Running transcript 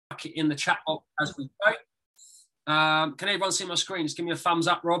chuck it in the chat box as we go. Can everyone see my screen? Just give me a thumbs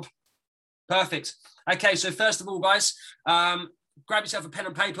up, Rob. Perfect. Okay, so first of all, guys, grab yourself a pen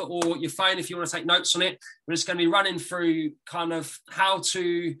and paper or your phone if you want to take notes on it. We're just going to be running through kind of how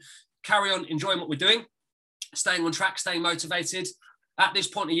to carry on enjoying what we're doing, staying on track, staying motivated. At this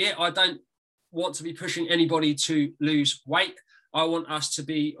point of the year, I don't want to be pushing anybody to lose weight. I want us to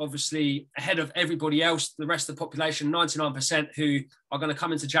be obviously ahead of everybody else, the rest of the population, 99% who are going to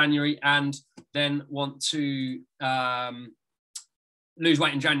come into January and then want to lose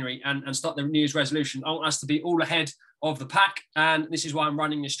weight in January and start the New Year's resolution. I want us to be all ahead of the pack, and this is why I'm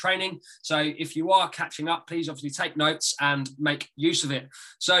running this training. So if you are catching up, please obviously take notes and make use of it.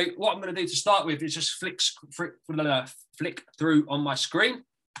 So what I'm going to do to start with is just flick through on my screen.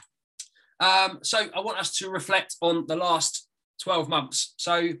 So I want us to reflect on the last 12 months.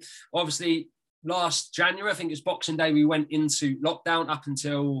 So obviously last January, I think it's Boxing Day, we went into lockdown up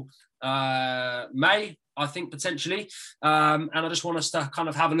until May, I think, potentially. And I just want us to kind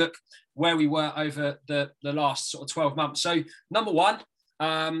of have a look where we were over the last sort of 12 months. So number one,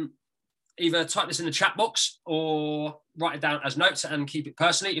 either type this in the chat box or write it down as notes and keep it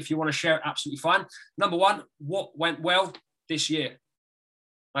personally. If you want to share it, absolutely fine. Number one, what went well this year?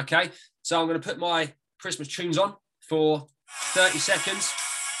 Okay, so I'm going to put my Christmas tunes on for 30 seconds.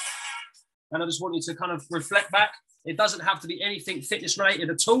 And I just want you to kind of reflect back. It doesn't have to be anything fitness related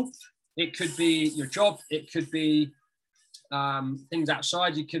at all. It could be your job. It could be things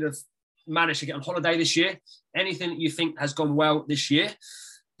outside. You could have managed to get on holiday this year. Anything that you think has gone well this year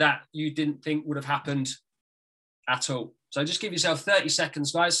that you didn't think would have happened at all. So just give yourself 30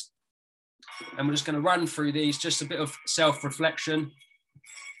 seconds, guys. And we're just going to run through these, just a bit of self-reflection.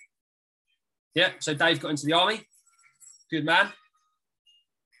 Yeah, so Dave got into the army. Good man.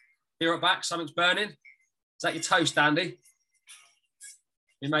 Here at back, something's burning. Is that your toast, Andy?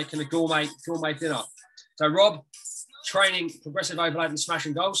 You're making a gourmet dinner. So Rob, training, progressive overload and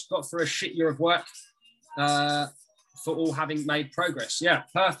smashing goals. Got through a shit year of work for all having made progress. Yeah,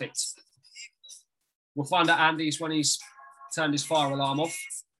 perfect. We'll find out Andy's when he's turned his fire alarm off.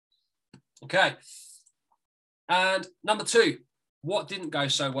 Okay. And number two, what didn't go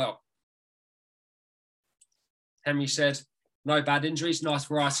so well? Henry said, no bad injuries, nice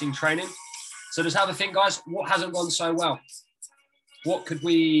variety in training. So just have a think, guys, what hasn't gone so well? What could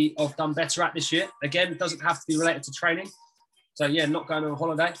we have done better at this year? Again, it doesn't have to be related to training. So yeah, not going on a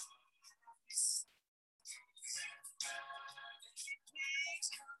holiday.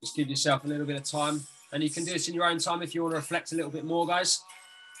 Just give yourself a little bit of time. And you can do this in your own time if you want to reflect a little bit more, guys.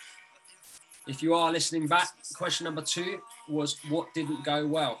 If you are listening back, question number two was, what didn't go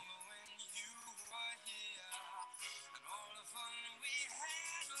well?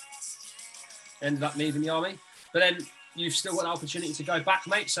 Ended up leaving the army. But then you've still got an opportunity to go back,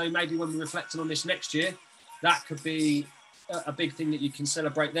 mate. So maybe when we're reflecting on this next year, that could be a big thing that you can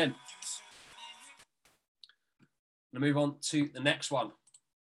celebrate then. I'm going to move on to the next one.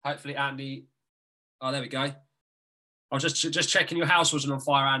 Hopefully, Andy... Oh, there we go. I was just checking your house wasn't on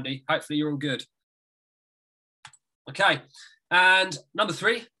fire, Andy. Hopefully, you're all good. Okay. And number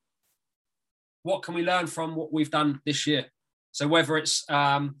three, what can we learn from what we've done this year? So whether it's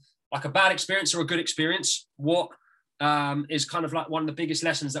like a bad experience or a good experience, what is kind of like one of the biggest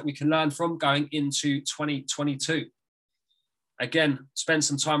lessons that we can learn from going into 2022? Again, spend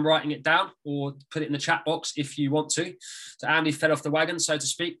some time writing it down or put it in the chat box if you want to. So Andy fell off the wagon, so to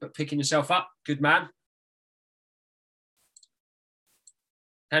speak, but picking yourself up. Good man.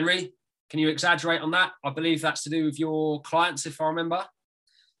 Henry, can you exaggerate on that? I believe that's to do with your clients, if I remember.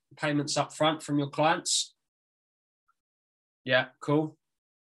 Payments up front from your clients. Yeah, cool.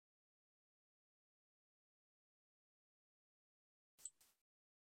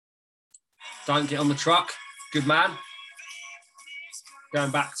 Don't get on the truck. Good man.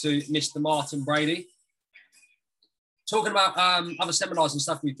 Going back to Mr. Martin Brady. Talking about other seminars and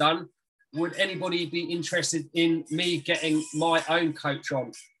stuff we've done, would anybody be interested in me getting my own coach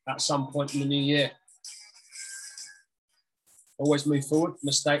on at some point in the new year? Always move forward.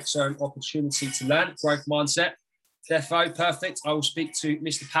 Mistakes are an opportunity to learn. Growth mindset. Defo, perfect. I will speak to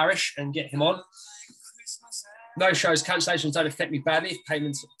Mr. Parrish and get him on. No shows, cancellations don't affect me badly.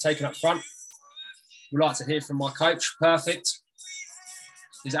 Payments taken up front. We'd like to hear from my coach. Perfect.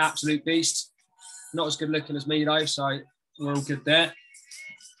 He's an absolute beast. Not as good looking as me though, so we're all good there.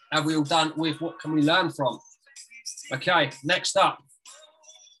 Have we all done with what can we learn from? Okay, next up.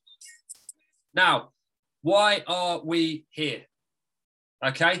 Now, why are we here?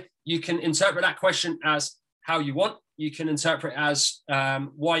 Okay, you can interpret that question as how you want. You can interpret as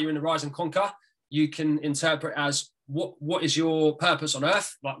why you're in the Rise and Conquer. You can interpret as what is your purpose on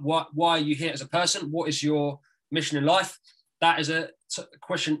earth? Like, why are you here as a person? What is your mission in life? That is a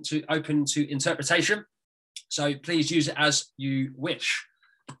question open to interpretation. So please use it as you wish.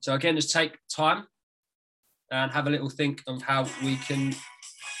 So again, just take time and have a little think of how we can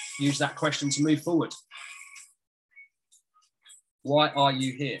use that question to move forward. Why are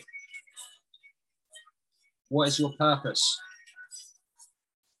you here? What is your purpose?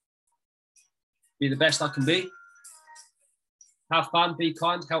 Be the best I can be. Have fun, be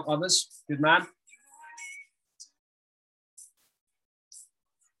kind, help others. Good man.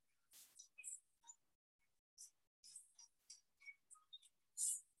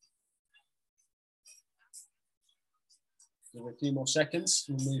 Give it a few more seconds.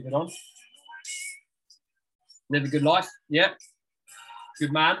 We'll move it on. Live a good life. Yeah.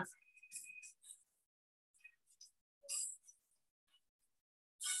 Good man.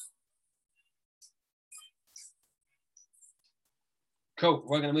 Cool.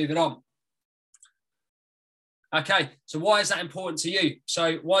 We're going to move it on. Okay. So why is that important to you?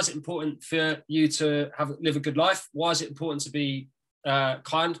 So why is it important for you to live a good life? Why is it important to be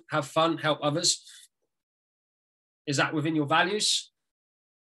kind, have fun, help others? Is that within your values?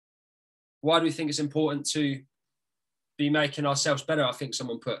 Why do we think it's important to be making ourselves better? I think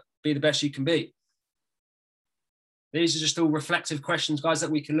someone put, be the best you can be. These are just all reflective questions, guys,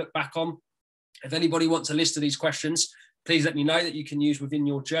 that we can look back on. If anybody wants a list of these questions, please let me know that you can use within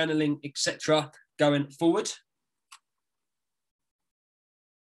your journaling, etc., going forward.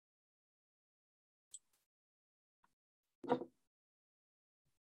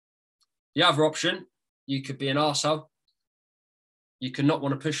 The other option, you could be an arsehole. You could not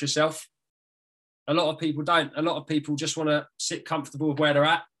want to push yourself. A lot of people don't. A lot of people just want to sit comfortable with where they're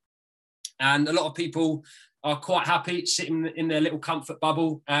at. And a lot of people are quite happy sitting in their little comfort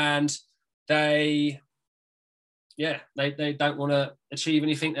bubble, and they don't want to achieve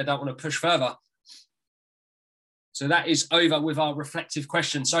anything. They don't want to push further. So that is over with our reflective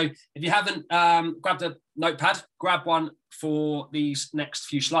question. So if you haven't grabbed a notepad, grab one for these next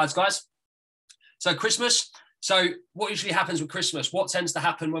few slides, guys. So Christmas. So what usually happens with Christmas? What tends to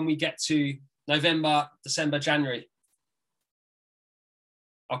happen when we get to November, December, January?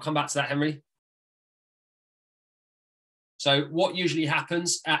 I'll come back to that, Henry. So what usually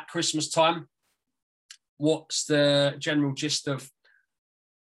happens at Christmas time? What's the general gist of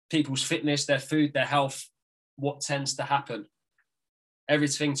people's fitness, their food, their health? What tends to happen?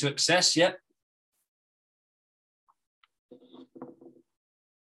 Everything to excess, yeah?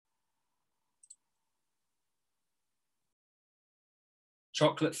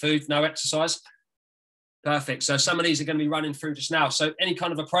 Chocolate, food, no exercise. Perfect. So some of these are going to be running through just now. So any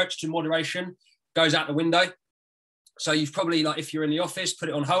kind of approach to moderation goes out the window. So you've probably, like, if you're in the office, put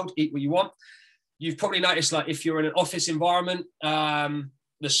it on hold, eat what you want. You've probably noticed, like, if you're in an office environment,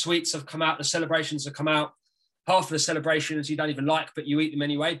 the sweets have come out, the celebrations have come out. Half of the celebrations you don't even like, but you eat them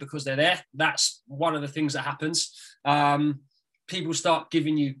anyway because they're there. That's one of the things that happens. People start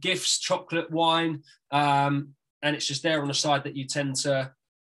giving you gifts, chocolate, wine, and it's just there on the side that you tend to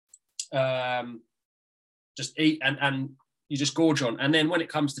just eat and you just gorge on. And then when it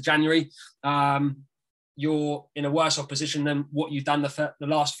comes to January, you're in a worse off position than what you've done the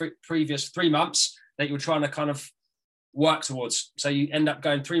last previous 3 months that you're trying to kind of work towards. So you end up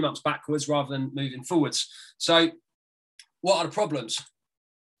going 3 months backwards rather than moving forwards. So what are the problems?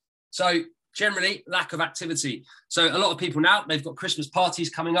 So generally, lack of activity. So a lot of people now, they've got Christmas parties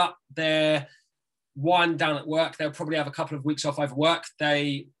coming up. They're wind down at work. They'll probably have a couple of weeks off over work.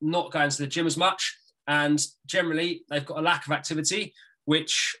 They not going to the gym as much. And generally, they've got a lack of activity,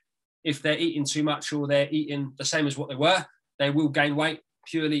 which if they're eating too much or they're eating the same as what they were, they will gain weight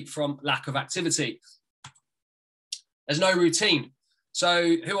purely from lack of activity. There's no routine.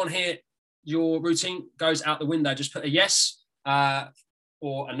 So who on here, your routine goes out the window? Just put a yes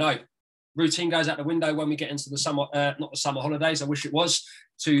or a no. Routine goes out the window when we get into the summer, not the summer holidays, I wish it was,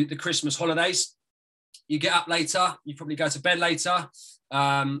 to the Christmas holidays. You get up later, you probably go to bed later.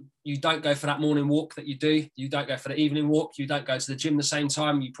 You don't go for that morning walk that you do. You don't go for the evening walk. You don't go to the gym the same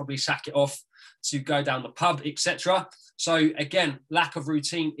time. You probably sack it off to go down the pub, etc. So again, lack of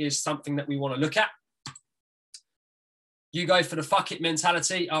routine is something that we want to look at. You go for the fuck it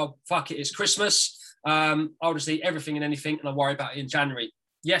mentality. Oh, fuck it, it's Christmas. I'll just eat everything and anything and I'll worry about it in January.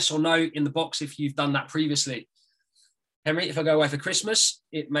 Yes or no in the box if you've done that previously. Henry, if I go away for Christmas,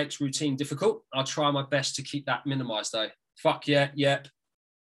 it makes routine difficult. I'll try my best to keep that minimized though. Fuck yeah, yep.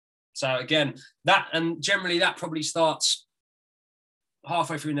 So again, that, and generally that probably starts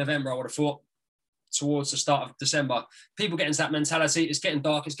halfway through November, I would have thought, towards the start of December. People get into that mentality. It's getting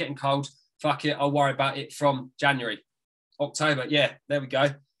dark, it's getting cold. fuck it, I'll worry about it from January. October, yeah, there we go.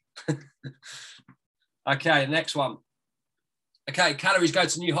 Okay, next one. Okay, calories go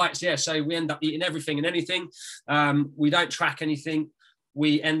to new heights. Yeah, so we end up eating everything and anything. We don't track anything.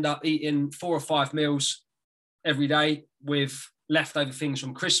 We end up eating 4 or 5 meals every day with leftover things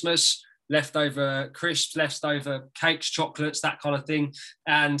from Christmas, leftover crisps, leftover cakes, chocolates, that kind of thing.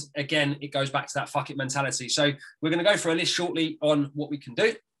 And again, it goes back to that fuck it mentality. So we're going to go through a list shortly on what we can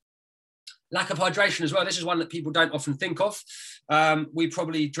do. Lack of hydration as well. This is one that people don't often think of. We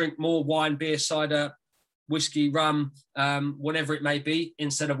probably drink more wine, beer, cider, whiskey, rum, whatever it may be,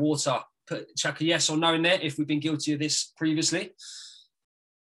 instead of water. Chuck a yes or no in there if we've been guilty of this previously.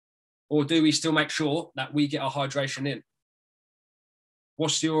 Or do we still make sure that we get our hydration in?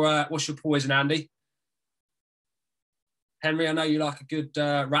 What's your poison, Andy? Henry, I know you like a good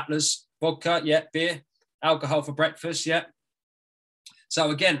Rattlers. Vodka, yeah. Beer. Alcohol for breakfast, yeah.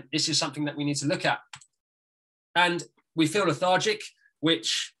 So again, this is something that we need to look at. And we feel lethargic,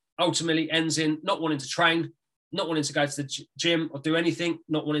 which ultimately ends in not wanting to train, not wanting to go to the gym or do anything,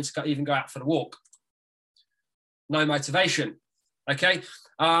 not wanting to even go out for the walk. No motivation. Okay.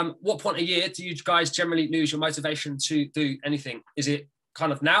 What point of year do you guys generally lose your motivation to do anything? Is it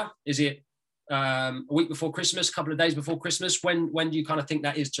kind of now? Is it a week before Christmas, a couple of days before Christmas? When do you kind of think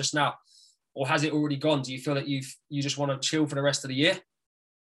that is just now? Or has it already gone? Do you feel that you just want to chill for the rest of the year?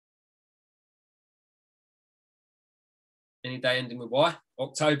 Any day ending with Y.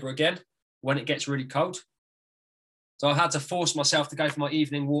 October again, when it gets really cold. So I had to force myself to go for my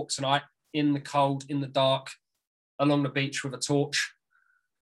evening walk tonight in the cold, in the dark, along the beach with a torch.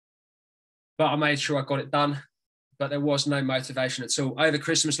 But I made sure I got it done. But there was no motivation at all. Over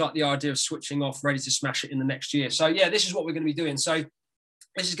Christmas, like the idea of switching off, ready to smash it in the next year. So yeah, this is what we're going to be doing. So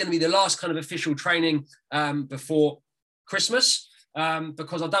this is going to be the last kind of official training before Christmas.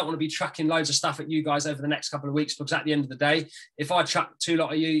 Because I don't want to be chucking loads of stuff at you guys over the next couple of weeks, because at the end of the day, if I chuck too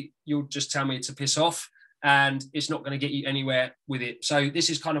lot at you, you'll just tell me to piss off and it's not going to get you anywhere with it. So this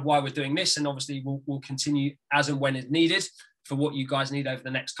is kind of why we're doing this. And obviously we'll continue as and when it's needed for what you guys need over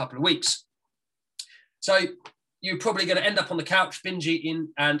the next couple of weeks. So you're probably going to end up on the couch binge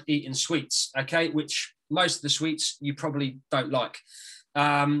eating and eating sweets, okay, which most of the sweets you probably don't like.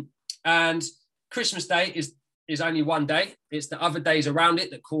 And Christmas Day is only one day. It's the other days around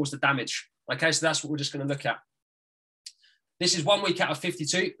it that cause the damage. Okay, so that's what we're just going to look at. This is 1 week out of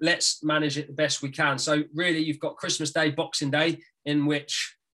 52. Let's manage it the best we can. So really, you've got Christmas Day, Boxing Day, in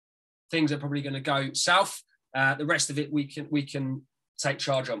which things are probably going to go south. The rest of it we can take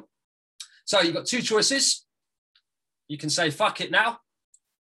charge on. So you've got 2 choices. You can say, fuck it now.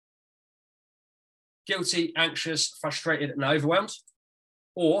 Guilty, anxious, frustrated, and overwhelmed.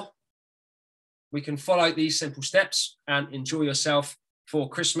 Or we can follow these simple steps and enjoy yourself for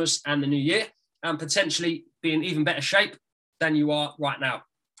Christmas and the new year and potentially be in even better shape than you are right now.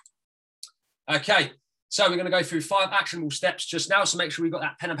 Okay, so we're going to go through 5 actionable steps just now. So make sure we've got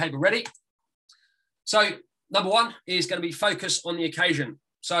that pen and paper ready. So number 1 is going to be focus on the occasion.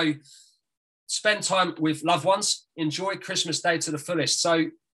 So spend time with loved ones, enjoy Christmas Day to the fullest. So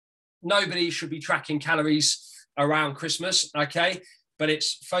nobody should be tracking calories around Christmas, okay? But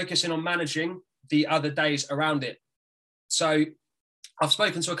it's focusing on managing the other days around it. So I've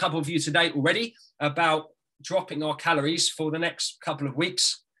spoken to a couple of you today already about dropping our calories for the next couple of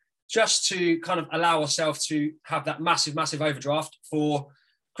weeks, just to kind of allow ourselves to have that massive overdraft for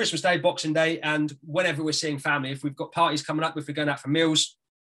Christmas Day, Boxing Day, and whenever we're seeing family. If we've got parties coming up, if we're going out for meals,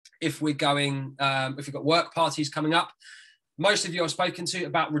 if we're going, if we've got work parties coming up, most of you I've spoken to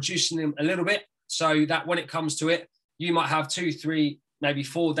about reducing them a little bit so that when it comes to it, you might have 2, 3, maybe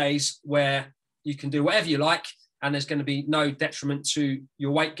 4 days where you can do whatever you like, and there's going to be no detriment to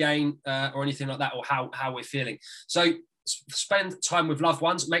your weight gain or anything like that, or how we're feeling. So spend time with loved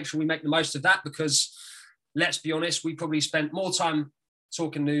ones. Make sure we make the most of that, because let's be honest, we probably spent more time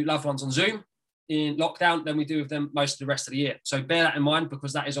talking to loved ones on Zoom in lockdown than we do with them most of the rest of the year. So bear that in mind,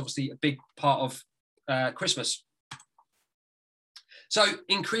 because that is obviously a big part of Christmas. So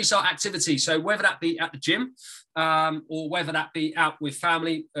increase our activity. So whether that be at the gym or whether that be out with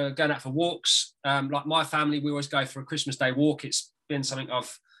family, going out for walks. Like my family, we always go for a Christmas Day walk. It's been something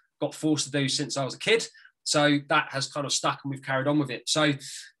I've got forced to do since I was a kid. So that has kind of stuck and we've carried on with it. So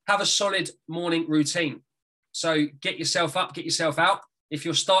have a solid morning routine. So get yourself up, get yourself out. If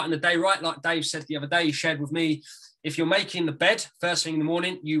you're starting the day right, like Dave said the other day, he shared with me, if you're making the bed first thing in the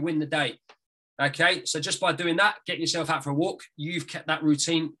morning, you win the day. Okay, so just by doing that, getting yourself out for a walk, you've kept that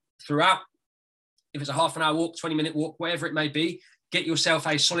routine throughout. If it's a half an hour walk, 20-minute walk, whatever it may be, get yourself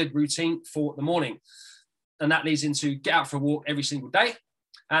a solid routine for the morning. And that leads into get out for a walk every single day.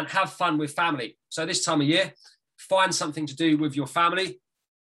 and have fun with family. So this time of year, find something to do with your family.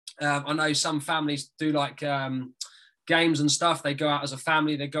 I know some families do like games and stuff. They go out as a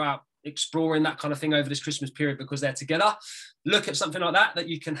family, they go out exploring, that kind of thing over this Christmas period because they're together. Look at something like that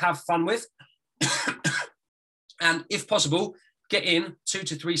you can have fun with. And if possible, get in 2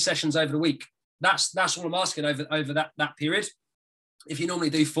 to 3 sessions over the week. That's all I'm asking over that period. If you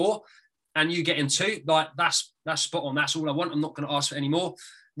normally do 4 and you get in 2, like that's spot on. That's all I want. I'm not going to ask for any more.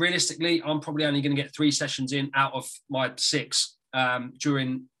 Realistically, I'm probably only going to get 3 sessions in out of my 6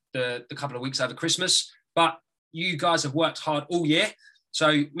 during the couple of weeks over Christmas. But you guys have worked hard all year.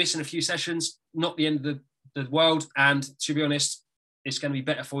 So missing a few sessions, not the end of the world. And to be honest, it's going to be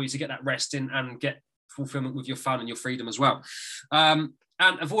better for you to get that rest in and get fulfillment with your fun and your freedom as well. And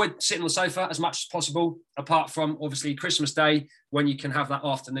avoid sitting on the sofa as much as possible, apart from obviously Christmas Day when you can have that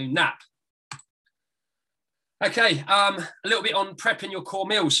afternoon nap. Okay, a little bit on prepping your core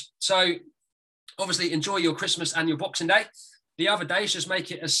meals. So obviously enjoy your Christmas and your Boxing Day. The other days, just make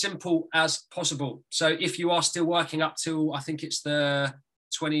it as simple as possible. So if you are still working up till, I think it's the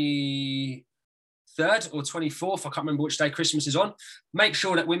 23rd or 24th, I can't remember which day Christmas is on, make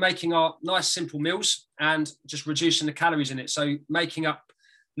sure that we're making our nice simple meals and just reducing the calories in it. So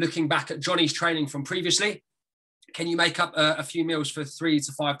looking back at Johnny's training from previously, can you make up a few meals for 3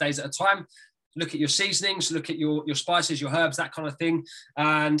 to 5 days at a time? Look at your seasonings, look at your spices, your herbs, that kind of thing.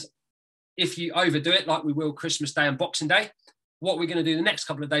 And if you overdo it, like we will Christmas Day and Boxing Day, what we're going to do the next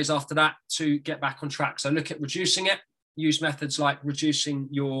couple of days after that to get back on track. So look at reducing it. Use methods like reducing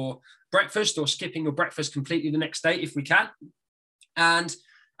your breakfast or skipping your breakfast completely the next day if we can. And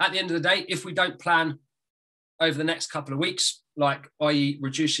at the end of the day, if we don't plan over the next couple of weeks, like i.e.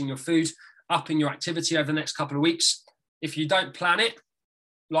 reducing your food, upping your activity over the next couple of weeks, if you don't plan it,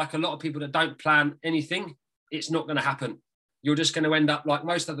 like a lot of people that don't plan anything, it's not going to happen. You're just going to end up like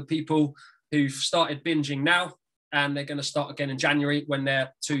most other people who've started binging now, and they're going to start again in January when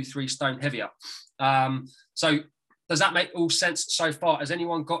they're 2-3 stone heavier. So does that make all sense so far? Has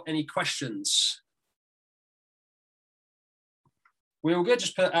anyone got any questions? We all good?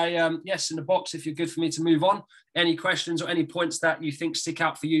 Just put a yes in the box if you're good for me to move on. Any questions or any points that you think stick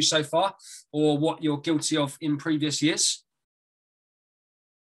out for you so far, or what you're guilty of in previous years?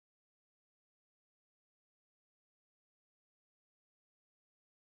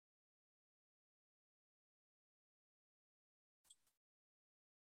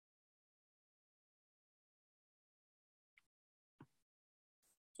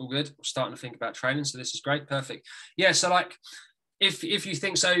 All good. We're starting to think about training, so this is great. Perfect. Yeah, so like if you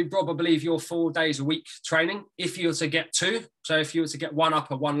think so, Rob, I believe you're 4 days a week training. If you were to get 2, so if you were to get 1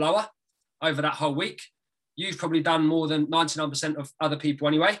 upper, 1 lower over that whole week, you've probably done more than 99% of other people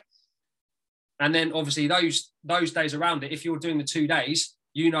anyway. And then obviously those days around it, if you're doing the 2 days,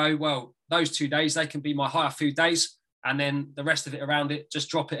 you know, well, those 2 days, they can be my higher food days. And then the rest of it around it, just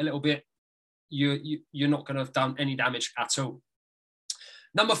drop it a little bit. You're not going to have done any damage at all.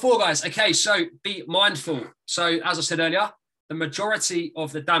 Number 4, guys. Okay, so be mindful. So as I said earlier, the majority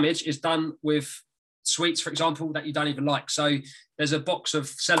of the damage is done with sweets, for example, that you don't even like. So there's a box of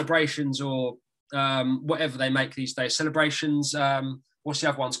Celebrations or whatever they make these days. Celebrations, what's the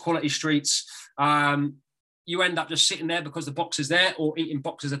other ones? Quality Streets. You end up just sitting there because the box is there, or eating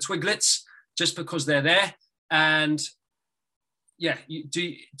boxes of Twiglets just because they're there. And yeah,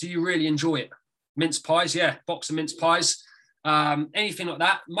 do you really enjoy it? Mince pies, yeah, box of mince pies. Anything like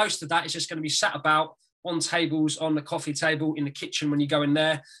that. Most of that is just going to be sat about on tables, on the coffee table, in the kitchen when you go in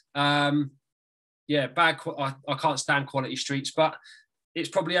there. Yeah, I can't stand Quality Streets, but it's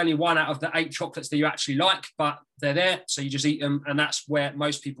probably only 1 out of the 8 chocolates that you actually like, but they're there, so you just eat them, and that's where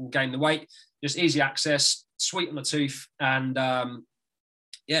most people gain the weight. Just easy access, sweet on the tooth, and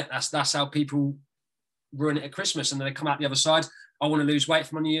yeah, that's how people ruin it at Christmas, and then they come out the other side. I want to lose weight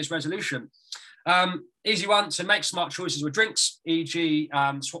for my New Year's resolution. Easy one, so make smart choices with drinks, e.g.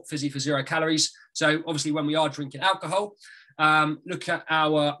 Swap fizzy for 0 calories. So obviously when we are drinking alcohol, look at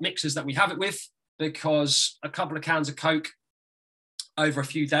our mixers that we have it with, because a couple of cans of Coke over a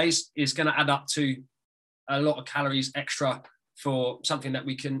few days is going to add up to a lot of calories extra for something that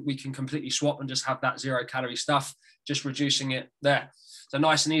we can completely swap and just have that 0 calorie stuff, just reducing it there. So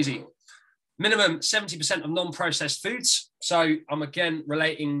nice and easy. Minimum 70% of non-processed foods. So I'm again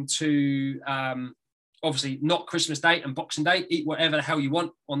relating to obviously not Christmas Day and Boxing Day. Eat whatever the hell you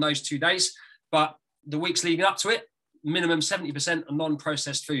want on those 2 days. But the weeks leading up to it, minimum 70% of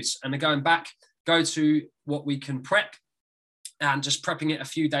non-processed foods. And then going back, go to what we can prep and just prepping it a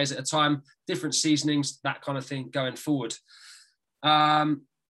few days at a time, different seasonings, that kind of thing going forward.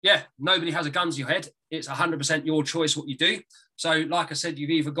 Yeah, nobody has a gun to your head. It's 100% your choice what you do. So like I said, you've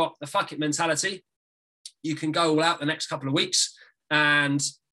either got the fuck it mentality, you can go all out the next couple of weeks and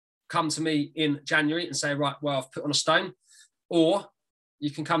come to me in January and say, right, well, I've put on a stone. Or you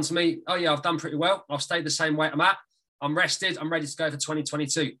can come to me, oh yeah, I've done pretty well. I've stayed the same weight I'm at. I'm rested. I'm ready to go for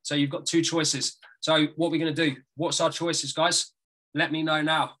 2022. So you've got two choices. So what are we going to do? What's our choices, guys? Let me know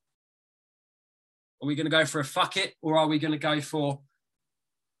now. Are we going to go for a fuck it, or are we going to go for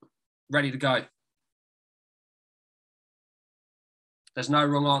ready to go? There's no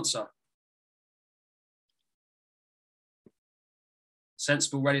wrong answer.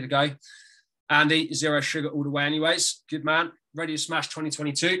 Sensible, ready to go. Andy, 0 sugar all the way anyways. Good man. Ready to smash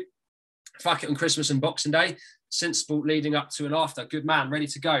 2022. Fuck it on Christmas and Boxing Day. Sensible leading up to and after. Good man. Ready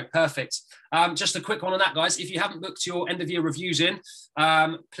to go. Perfect. Just a quick one on that, guys. If you haven't booked your end of year reviews in,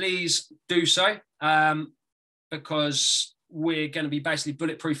 please do so, because we're going to be basically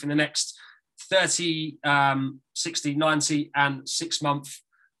bulletproof in the next 30, 60, 90 and 6 month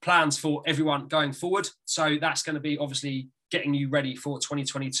plans for everyone going forward. So that's going to be obviously getting you ready for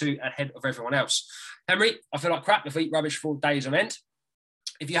 2022 ahead of everyone else. Henry, I feel like crap if I eat rubbish for days on end.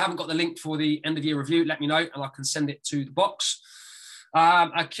 If you haven't got the link for the end of year review, let me know and I can send it to the box.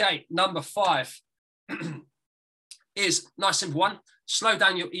 Okay, number 5 is nice, simple one. Slow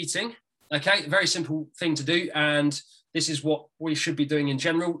down your eating. Okay, very simple thing to do. And this is what we should be doing in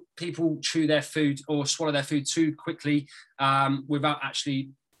general. People chew their food or swallow their food too quickly without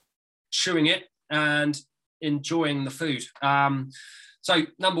actually chewing it and enjoying the food. So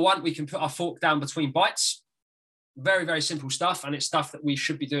number 1, we can put our fork down between bites. Very, very simple stuff. And it's stuff that we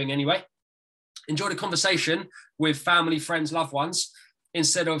should be doing anyway. Enjoy the conversation with family, friends, loved ones,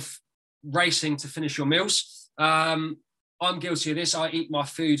 instead of racing to finish your meals. I'm guilty of this. I eat my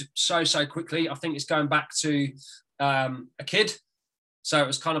food so quickly. I think it's going back to a kid. So it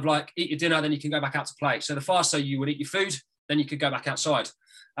was kind of like, eat your dinner, then you can go back out to play. So the faster you would eat your food, then you could go back outside.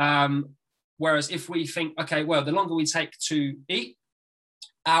 Whereas if we think, okay, well, the longer we take to eat,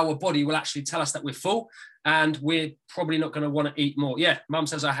 our body will actually tell us that we're full and we're probably not going to want to eat more. Yeah, mum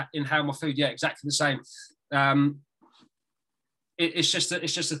says I inhale my food. Yeah, exactly the same. It's just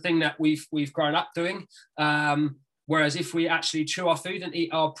a thing that we've grown up doing. Whereas if we actually chew our food and eat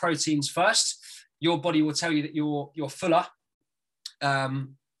our proteins first, your body will tell you that you're fuller.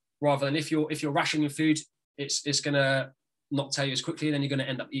 Rather than if you're rationing your food, it's going to not tell you as quickly, then you're going to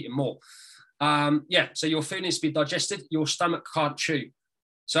end up eating more. Yeah, so your food needs to be digested. Your stomach can't chew.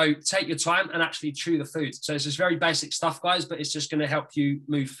 So take your time and actually chew the food. So it's just very basic stuff, guys, but it's just going to help you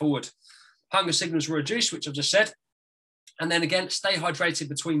move forward. Hunger signals will reduce, which I've just said. And then again, stay hydrated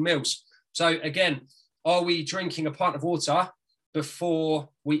between meals. So again, are we drinking a pint of water before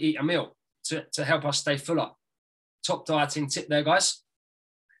we eat a meal to help us stay fuller? Top dieting tip there, guys.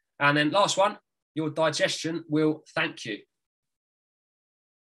 And then last one, your digestion will thank you.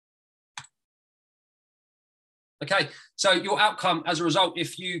 Okay, so your outcome as a result,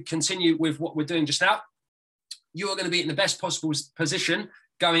 if you continue with what we're doing just now, you are going to be in the best possible position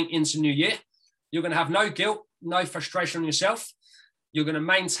going into New Year. You're going to have no guilt, no frustration on yourself. You're going to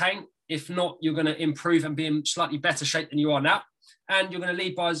maintain, if not, you're going to improve and be in slightly better shape than you are now. And you're going to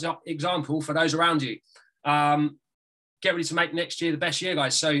lead by example for those around you. Get ready to make next year the best year,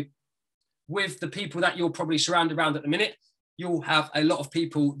 guys. So with the people that you're probably surrounded around at the minute, you'll have a lot of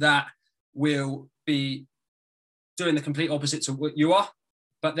people that will be doing the complete opposite to what you are,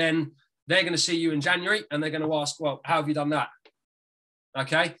 but then they're going to see you in January and they're going to ask, well, how have you done that?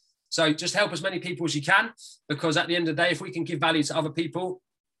 Okay, so just help as many people as you can, because at the end of the day, if we can give value to other people,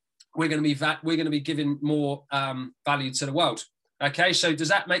 we're going to be giving more value to the world. Okay, so does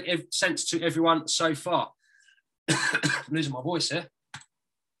that make sense to everyone so far? I'm losing my voice here.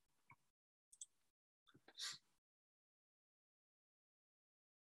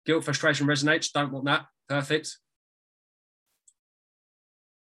 Guilt, frustration resonates. Don't want that. Perfect.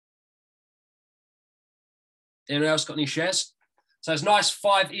 Anyone else got any shares? So it's nice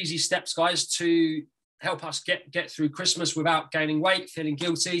 5 easy steps, guys, to help us get through Christmas without gaining weight, feeling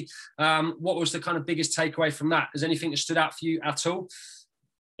guilty. What was the kind of biggest takeaway from that? Is anything that stood out for you at all?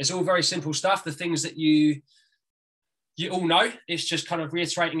 It's all very simple stuff. The things that you all know. It's just kind of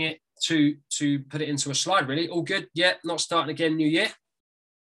reiterating it to put it into a slide, really. All good. Yeah, not starting again, new year.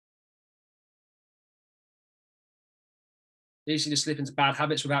 Easy to slip into bad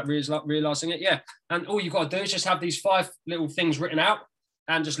habits without realizing it. Yeah. And all you've got to do is just have these 5 little things written out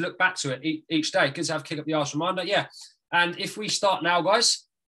and just look back to it each day. Good to have kick up the arse reminder. Yeah. And if we start now, guys,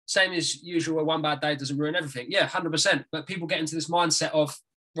 same as usual, one bad day doesn't ruin everything. Yeah, 100%. But people get into this mindset of,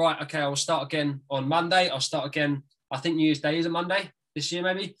 right, okay, I'll start again on Monday. I'll start again. I think New Year's Day is a Monday this year,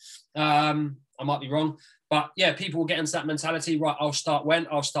 maybe. I'll I might be wrong. But yeah, people will get into that mentality, right, I'll start when.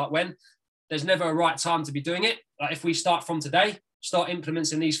 There's never a right time to be doing it. Like if we start from today, start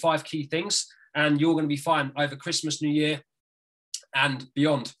implementing these 5 key things, and you're going to be fine over Christmas, New Year, and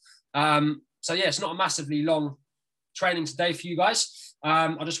beyond. So yeah, it's not a massively long training today for you guys.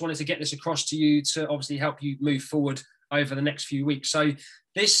 I just wanted to get this across to you to obviously help you move forward over the next few weeks. So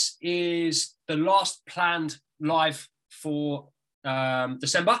this is the last planned live for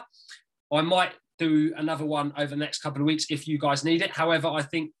December. I might do another one over the next couple of weeks if you guys need it. However, I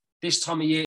think this time of year